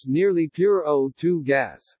produce nearly pure O2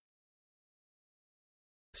 gas.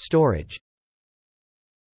 Storage.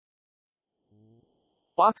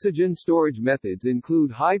 Oxygen storage methods include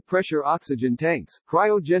high-pressure oxygen tanks,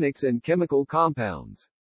 cryogenics and chemical compounds.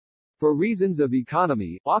 For reasons of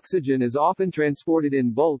economy, oxygen is often transported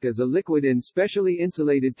in bulk as a liquid in specially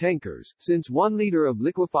insulated tankers, since 1 liter of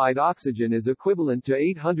liquefied oxygen is equivalent to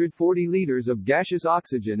 840 liters of gaseous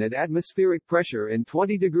oxygen at atmospheric pressure and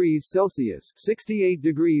 20 degrees Celsius (68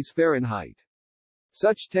 degrees Fahrenheit).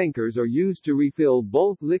 Such tankers are used to refill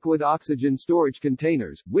bulk liquid oxygen storage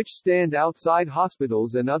containers, which stand outside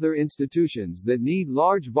hospitals and other institutions that need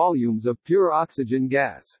large volumes of pure oxygen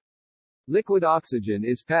gas. Liquid oxygen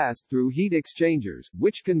is passed through heat exchangers,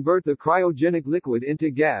 which convert the cryogenic liquid into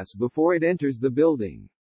gas before it enters the building.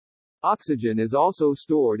 Oxygen is also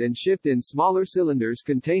stored and shipped in smaller cylinders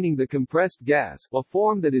containing the compressed gas, a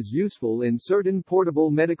form that is useful in certain portable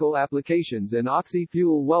medical applications and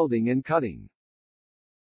oxy-fuel welding and cutting.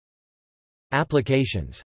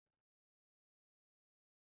 Applications.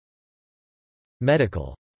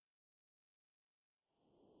 Medical.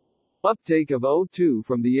 Uptake of O2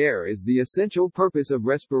 from the air is the essential purpose of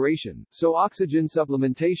respiration, so oxygen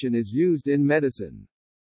supplementation is used in medicine.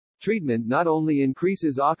 Treatment not only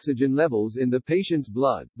increases oxygen levels in the patient's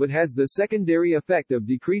blood, but has the secondary effect of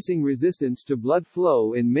decreasing resistance to blood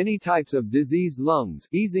flow in many types of diseased lungs,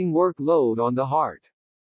 easing workload on the heart.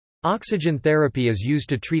 Oxygen therapy is used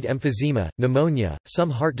to treat emphysema, pneumonia,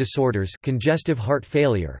 some heart disorders, congestive heart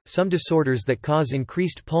failure, some disorders that cause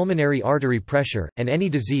increased pulmonary artery pressure, and any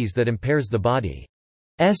disease that impairs the body's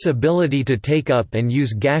ability to take up and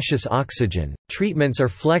use gaseous oxygen. Treatments are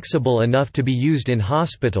flexible enough to be used in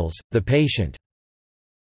hospitals, the patient's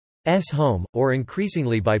home, or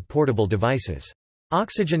increasingly by portable devices.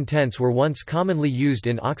 Oxygen tents were once commonly used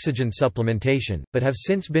in oxygen supplementation, but have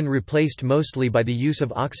since been replaced mostly by the use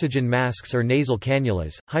of oxygen masks or nasal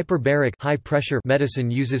cannulas. Hyperbaric high-pressure medicine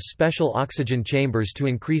uses special oxygen chambers to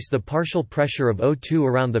increase the partial pressure of O2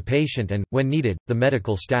 around the patient and, when needed, the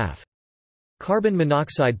medical staff. Carbon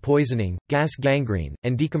monoxide poisoning, gas gangrene,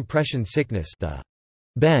 and decompression sickness, the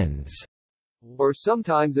bends, are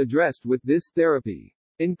sometimes addressed with this therapy.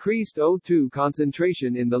 Increased O2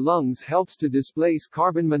 concentration in the lungs helps to displace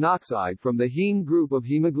carbon monoxide from the heme group of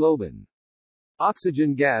hemoglobin.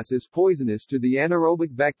 Oxygen gas is poisonous to the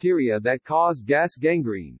anaerobic bacteria that cause gas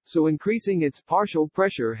gangrene, so increasing its partial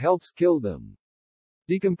pressure helps kill them.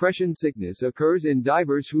 Decompression sickness occurs in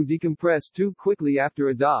divers who decompress too quickly after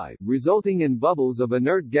a dive, resulting in bubbles of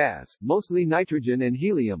inert gas, mostly nitrogen and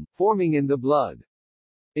helium, forming in the blood.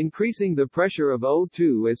 Increasing the pressure of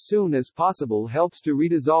O2 as soon as possible helps to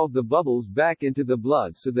redissolve the bubbles back into the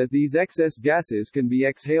blood so that these excess gases can be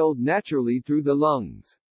exhaled naturally through the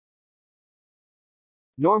lungs.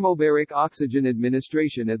 Normobaric oxygen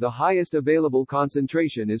administration at the highest available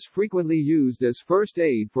concentration is frequently used as first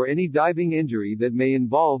aid for any diving injury that may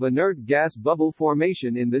involve inert gas bubble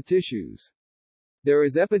formation in the tissues. There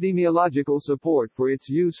is epidemiological support for its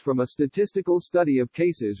use from a statistical study of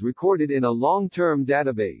cases recorded in a long-term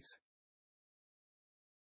database.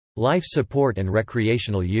 Life support and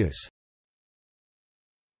recreational use.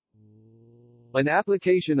 An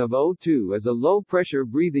application of O2 as a low-pressure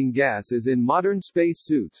breathing gas is in modern space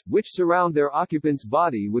suits, which surround their occupant's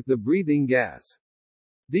body with the breathing gas.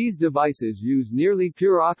 These devices use nearly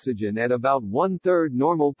pure oxygen at about one-third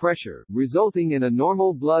normal pressure, resulting in a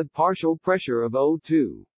normal blood partial pressure of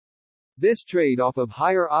O2. This trade-off of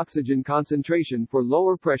higher oxygen concentration for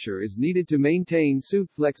lower pressure is needed to maintain suit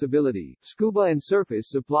flexibility. Scuba and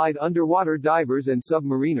surface-supplied underwater divers and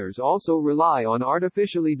submariners also rely on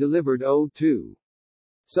artificially delivered O2.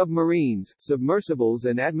 Submarines, submersibles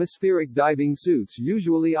and atmospheric diving suits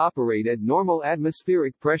usually operate at normal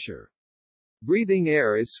atmospheric pressure. Breathing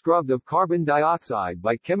air is scrubbed of carbon dioxide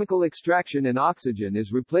by chemical extraction and oxygen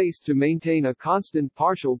is replaced to maintain a constant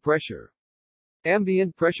partial pressure.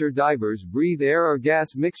 Ambient pressure divers breathe air or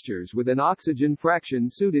gas mixtures with an oxygen fraction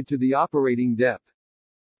suited to the operating depth.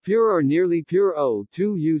 Pure or nearly pure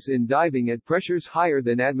O2 use in diving at pressures higher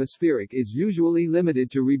than atmospheric is usually limited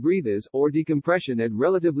to rebreathes, or decompression at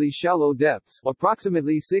relatively shallow depths,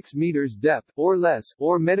 approximately 6 meters depth, or less,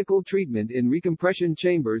 or medical treatment in recompression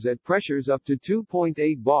chambers at pressures up to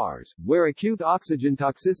 2.8 bars, where acute oxygen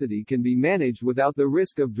toxicity can be managed without the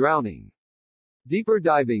risk of drowning. Deeper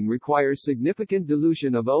diving requires significant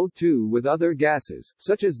dilution of O2 with other gases,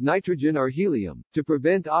 such as nitrogen or helium, to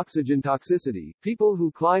prevent oxygen toxicity. People who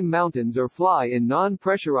climb mountains or fly in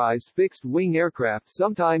non-pressurized fixed-wing aircraft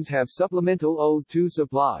sometimes have supplemental O2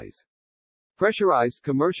 supplies. Pressurized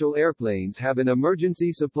commercial airplanes have an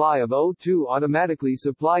emergency supply of O2 automatically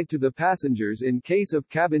supplied to the passengers in case of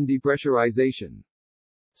cabin depressurization.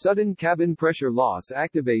 Sudden cabin pressure loss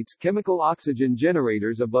activates chemical oxygen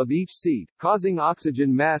generators above each seat, causing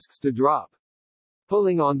oxygen masks to drop.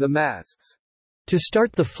 Pulling on the masks to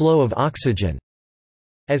start the flow of oxygen,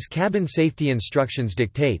 as cabin safety instructions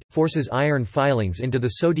dictate, forces iron filings into the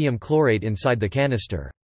sodium chlorate inside the canister.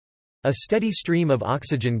 A steady stream of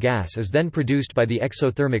oxygen gas is then produced by the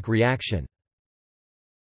exothermic reaction.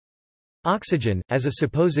 Oxygen, as a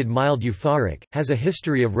supposed mild euphoric, has a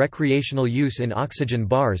history of recreational use in oxygen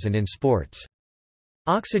bars and in sports.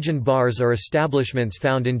 Oxygen bars are establishments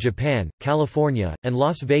found in Japan, California, and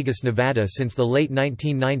Las Vegas, Nevada since the late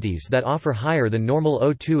 1990s that offer higher than normal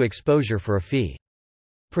O2 exposure for a fee.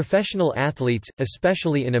 Professional athletes,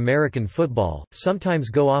 especially in American football,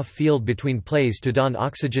 sometimes go off-field between plays to don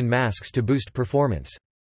oxygen masks to boost performance.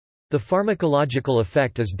 The pharmacological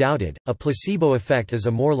effect is doubted, a placebo effect is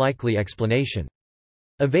a more likely explanation.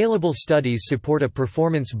 Available studies support a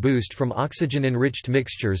performance boost from oxygen-enriched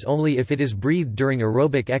mixtures only if it is breathed during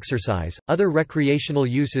aerobic exercise. Other recreational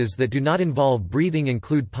uses that do not involve breathing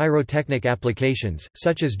include pyrotechnic applications,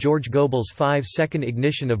 such as George Goebel's 5-second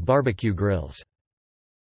ignition of barbecue grills.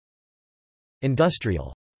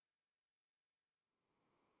 Industrial.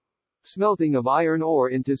 Smelting of iron ore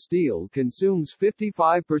into steel consumes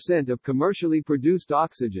 55% of commercially produced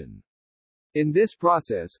oxygen. In this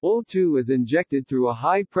process, O2 is injected through a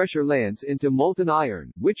high-pressure lance into molten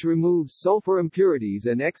iron, which removes sulfur impurities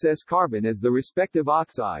and excess carbon as the respective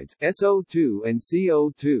oxides, SO2 and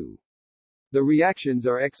CO2. The reactions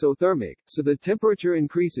are exothermic, so the temperature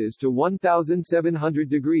increases to 1,700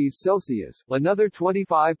 degrees Celsius. Another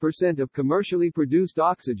 25% of commercially produced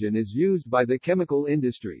oxygen is used by the chemical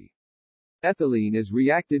industry. Ethylene is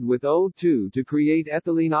reacted with O2 to create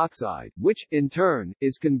ethylene oxide, which, in turn,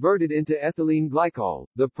 is converted into ethylene glycol,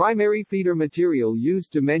 the primary feeder material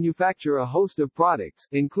used to manufacture a host of products,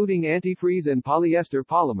 including antifreeze and polyester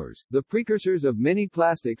polymers, the precursors of many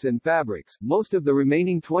plastics and fabrics. Most of the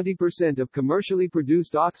remaining 20% of commercially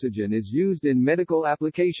produced oxygen is used in medical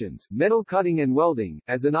applications, metal cutting and welding,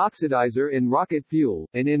 as an oxidizer in rocket fuel,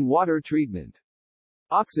 and in water treatment.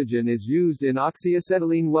 Oxygen is used in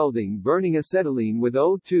oxyacetylene welding, burning acetylene with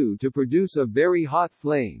O2 to produce a very hot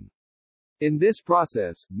flame. In this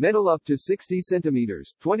process, metal up to 60 cm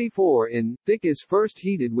 (24 in) thick is first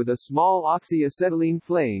heated with a small oxyacetylene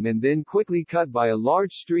flame and then quickly cut by a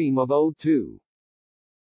large stream of O2.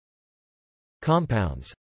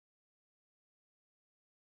 Compounds.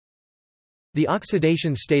 The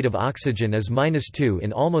oxidation state of oxygen is -2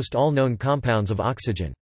 in almost all known compounds of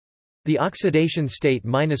oxygen. The oxidation state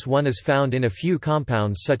 -1 is found in a few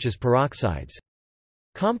compounds such as peroxides.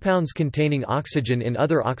 Compounds containing oxygen in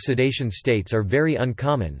other oxidation states are very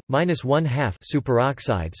uncommon, -1/2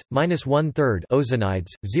 superoxides, -1/3 ozonides,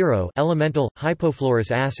 0 elemental,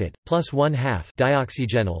 hypofluorous acid, +1/2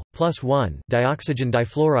 dioxygenol, +1 dioxygen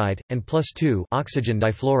difluoride, and +2 oxygen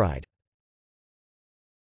difluoride.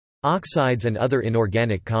 Oxides and other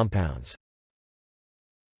inorganic compounds.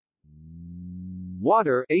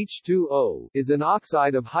 Water H2O, is an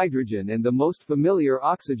oxide of hydrogen and the most familiar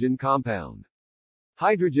oxygen compound.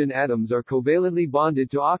 Hydrogen atoms are covalently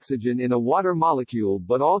bonded to oxygen in a water molecule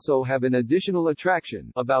but also have an additional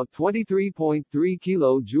attraction, about 23.3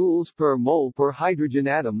 kJ per mole per hydrogen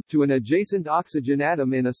atom, to an adjacent oxygen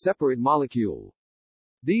atom in a separate molecule.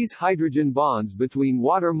 These hydrogen bonds between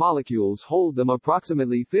water molecules hold them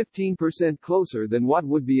approximately 15% closer than what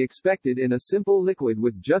would be expected in a simple liquid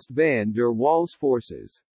with just van der Waals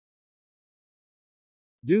forces.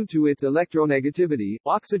 Due to its electronegativity,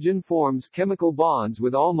 oxygen forms chemical bonds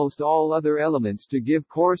with almost all other elements to give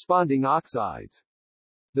corresponding oxides.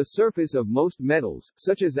 The surface of most metals,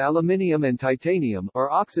 such as aluminium and titanium, are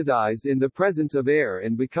oxidized in the presence of air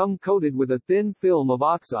and become coated with a thin film of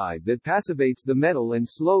oxide that passivates the metal and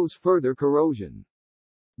slows further corrosion.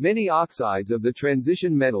 Many oxides of the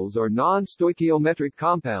transition metals are non-stoichiometric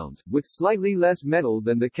compounds, with slightly less metal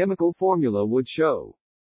than the chemical formula would show.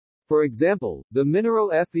 For example, the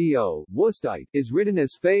mineral FeO, woostite, is written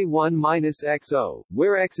as Fe1-XO,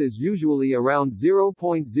 where X is usually around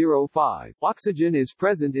 0.05. Oxygen is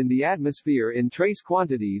present in the atmosphere in trace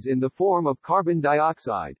quantities in the form of carbon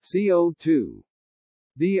dioxide, CO2.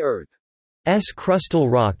 The Earth's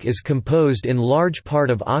crustal rock is composed in large part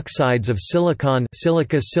of oxides of silicon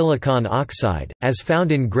silicon oxide, as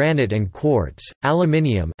found in granite and quartz,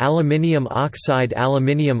 aluminium oxide,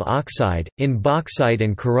 in bauxite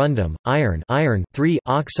and corundum, iron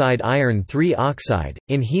oxide,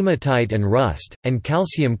 in hematite and rust, and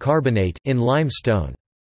calcium carbonate in limestone.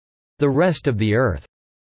 The rest of the Earth's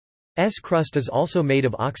crust is also made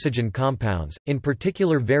of oxygen compounds, in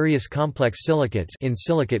particular various complex silicates in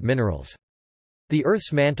silicate minerals. The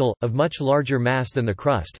Earth's mantle, of much larger mass than the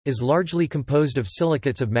crust, is largely composed of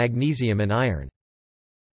silicates of magnesium and iron.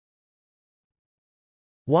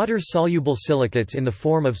 Water-soluble silicates in the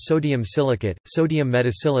form of sodium silicate, sodium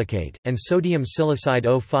metasilicate, and sodium silicide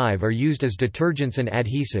O5 are used as detergents and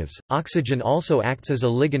adhesives. Oxygen also acts as a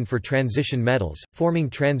ligand for transition metals, forming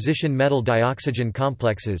transition metal dioxygen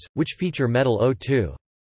complexes, which feature metal O2.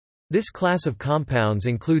 This class of compounds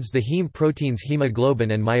includes the heme proteins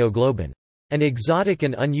hemoglobin and myoglobin. An exotic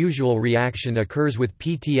and unusual reaction occurs with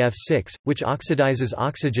PTF6, which oxidizes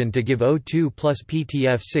oxygen to give O2 plus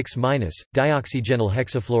PTF6-, dioxygenyl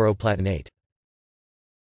hexafluoroplatinate.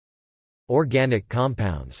 Organic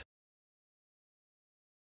compounds.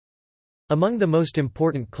 Among the most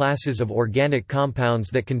important classes of organic compounds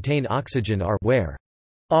that contain oxygen are where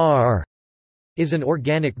R is an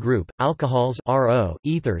organic group, alcohols RO,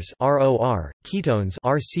 ethers ROR, ketones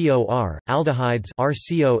RCOR, aldehydes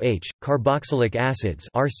RCOH, carboxylic acids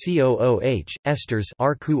RCOOH, esters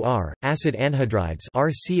RQR, acid anhydrides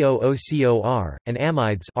RCOOCOR, and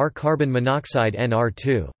amides R-carbon monoxide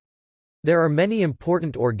NR2. There are many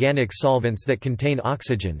important organic solvents that contain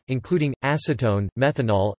oxygen, including acetone,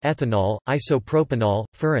 methanol, ethanol, isopropanol,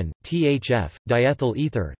 furan, THF, diethyl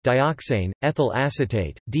ether, dioxane, ethyl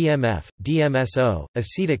acetate, DMF, DMSO,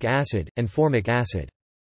 acetic acid, and formic acid.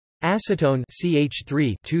 Acetone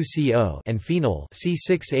CH3 and phenol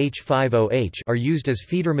C6H5OH are used as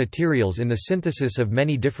feeder materials in the synthesis of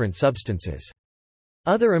many different substances.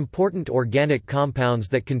 Other important organic compounds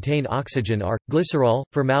that contain oxygen are, glycerol,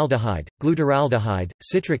 formaldehyde, glutaraldehyde,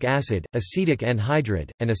 citric acid, acetic anhydride,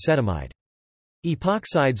 and acetamide.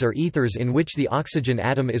 Epoxides are ethers in which the oxygen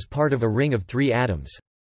atom is part of a ring of 3 atoms.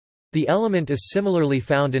 The element is similarly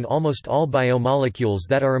found in almost all biomolecules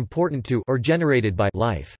that are important to or generated by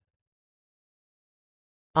life.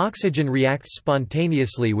 Oxygen reacts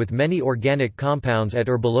spontaneously with many organic compounds at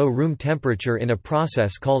or below room temperature in a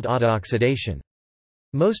process called autooxidation.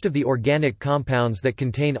 Most of the organic compounds that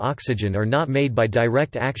contain oxygen are not made by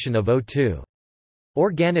direct action of O2.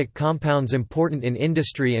 Organic compounds important in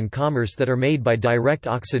industry and commerce that are made by direct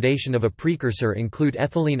oxidation of a precursor include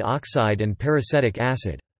ethylene oxide and peracetic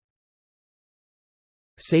acid.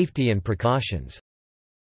 Safety and precautions.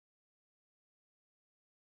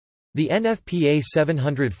 The NFPA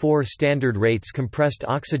 704 standard rates compressed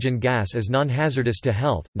oxygen gas as non-hazardous to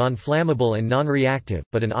health, non-flammable and non-reactive,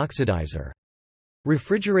 but an oxidizer.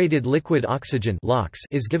 Refrigerated liquid oxygen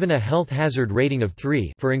is given a health hazard rating of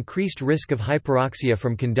 3 for increased risk of hyperoxia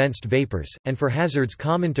from condensed vapors, and for hazards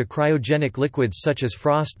common to cryogenic liquids such as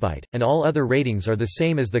frostbite, and all other ratings are the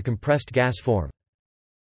same as the compressed gas form.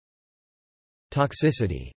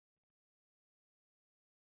 Toxicity.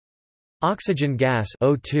 Oxygen gas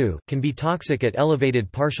O2 can be toxic at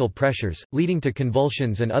elevated partial pressures, leading to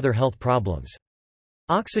convulsions and other health problems.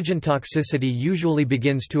 Oxygen toxicity usually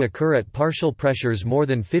begins to occur at partial pressures more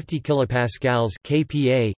than 50 kPa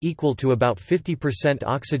 (kPa), equal to about 50%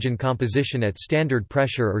 oxygen composition at standard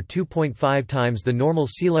pressure or 2.5 times the normal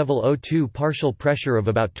sea level O2 partial pressure of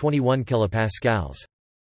about 21 kPa.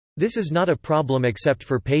 This is not a problem except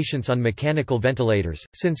for patients on mechanical ventilators,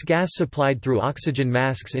 since gas supplied through oxygen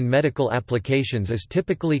masks in medical applications is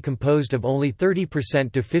typically composed of only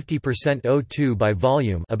 30% to 50% O2 by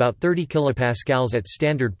volume, about 30 kPa at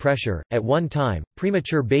standard pressure. At one time,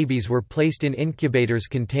 premature babies were placed in incubators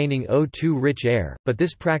containing O2-rich air, but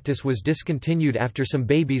this practice was discontinued after some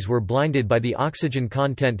babies were blinded by the oxygen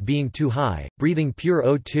content being too high. Breathing pure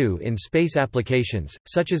O2 in space applications,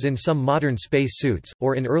 such as in some modern space suits,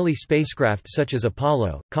 or in early spacecraft such as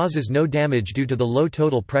Apollo, causes no damage due to the low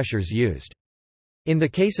total pressures used. In the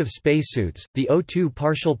case of spacesuits, the O2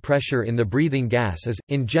 partial pressure in the breathing gas is,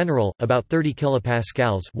 in general, about 30 kPa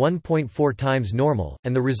 (1.4 times normal),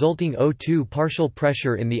 and the resulting O2 partial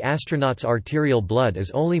pressure in the astronaut's arterial blood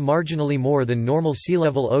is only marginally more than normal sea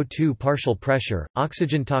level O2 partial pressure.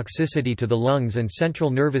 Oxygen toxicity to the lungs and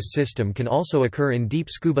central nervous system can also occur in deep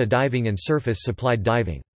scuba diving and surface-supplied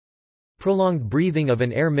diving. Prolonged breathing of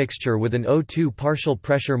an air mixture with an O2 partial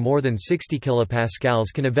pressure more than 60 kPa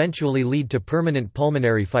can eventually lead to permanent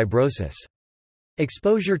pulmonary fibrosis.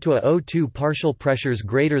 Exposure to a O2 partial pressures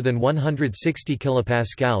greater than 160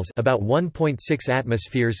 kPa about 1.6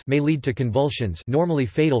 atmospheres may lead to convulsions, normally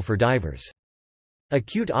fatal for divers.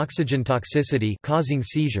 Acute oxygen toxicity causing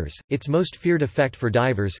seizures, its most feared effect for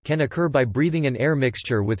divers, can occur by breathing an air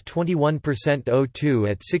mixture with 21% O2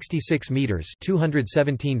 at 66 meters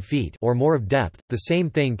 (217 feet) or more of depth. The same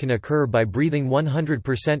thing can occur by breathing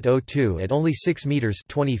 100% O2 at only 6 meters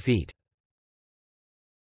 (20 feet).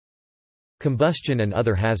 Combustion and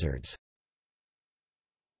other hazards.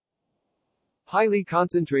 Highly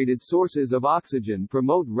concentrated sources of oxygen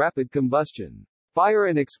promote rapid combustion. Fire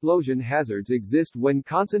and explosion hazards exist when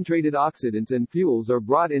concentrated oxidants and fuels are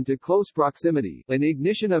brought into close proximity. An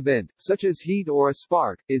ignition event, such as heat or a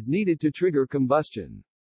spark, is needed to trigger combustion.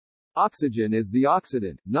 Oxygen is the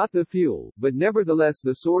oxidant, not the fuel, but nevertheless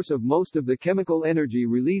the source of most of the chemical energy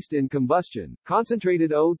released in combustion.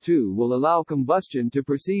 Concentrated O2 will allow combustion to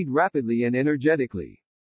proceed rapidly and energetically.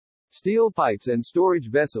 Steel pipes and storage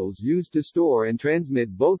vessels used to store and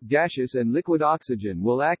transmit both gaseous and liquid oxygen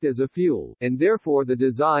will act as a fuel, and therefore the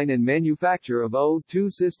design and manufacture of O2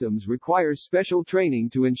 systems requires special training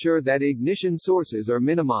to ensure that ignition sources are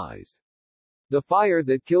minimized. The fire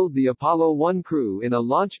that killed the Apollo 1 crew in a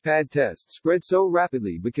launch pad test spread so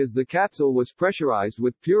rapidly because the capsule was pressurized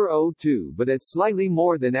with pure O2 but at slightly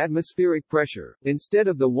more than atmospheric pressure, instead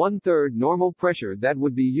of the one-third normal pressure that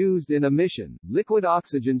would be used in a mission. Liquid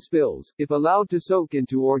oxygen spills, if allowed to soak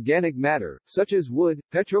into organic matter, such as wood,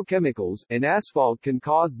 petrochemicals, and asphalt, can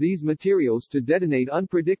cause these materials to detonate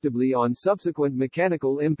unpredictably on subsequent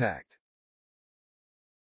mechanical impact.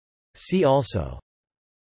 See also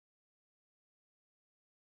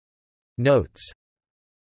Notes.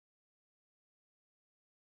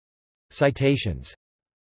 Citations.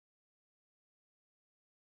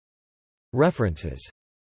 References.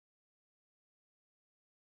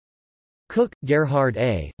 Cook, Gerhard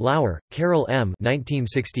A., Lauer, Carol M.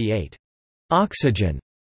 1968. Oxygen.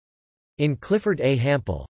 In Clifford A.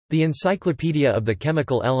 Hampel. The Encyclopedia of the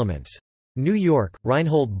Chemical Elements. New York,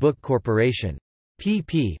 Reinhold Book Corporation.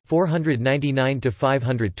 pp.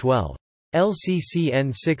 499–512.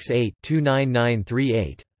 LCCN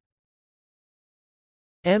 68-29938.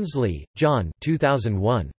 Emsley, John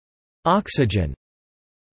 2001. Oxygen.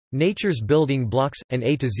 Nature's Building Blocks, an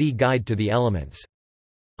A to Z Guide to the Elements.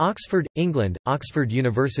 Oxford, England, Oxford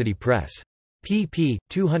University Press. pp.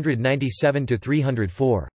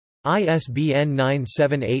 297–304. ISBN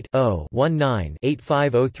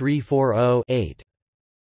 978-0-19-850340-8.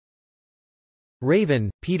 Raven,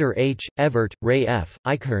 Peter H., Evert, Ray F.,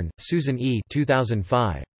 Eichhorn, Susan E.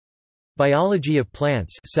 2005. Biology of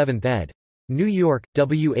Plants 7th ed. New York,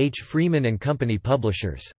 W. H. Freeman & Company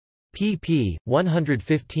Publishers. pp.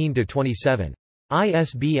 115–27.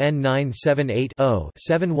 ISBN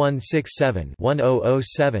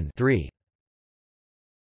 978-0-7167-1007-3.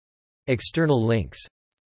 External links.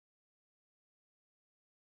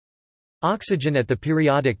 Oxygen at the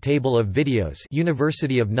Periodic Table of Videos,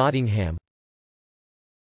 University of Nottingham.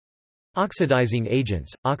 Oxidizing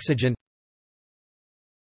agents, oxygen.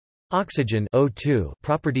 Oxygen O2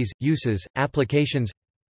 properties, uses, applications.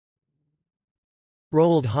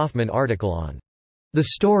 Roald Hoffmann article on The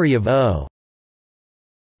Story of O.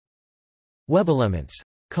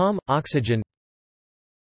 Webelements.com. Oxygen.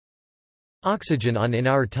 Oxygen on In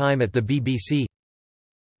Our Time at the BBC.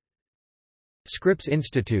 Scripps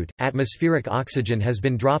Institute, atmospheric oxygen has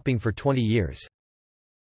been dropping for 20 years.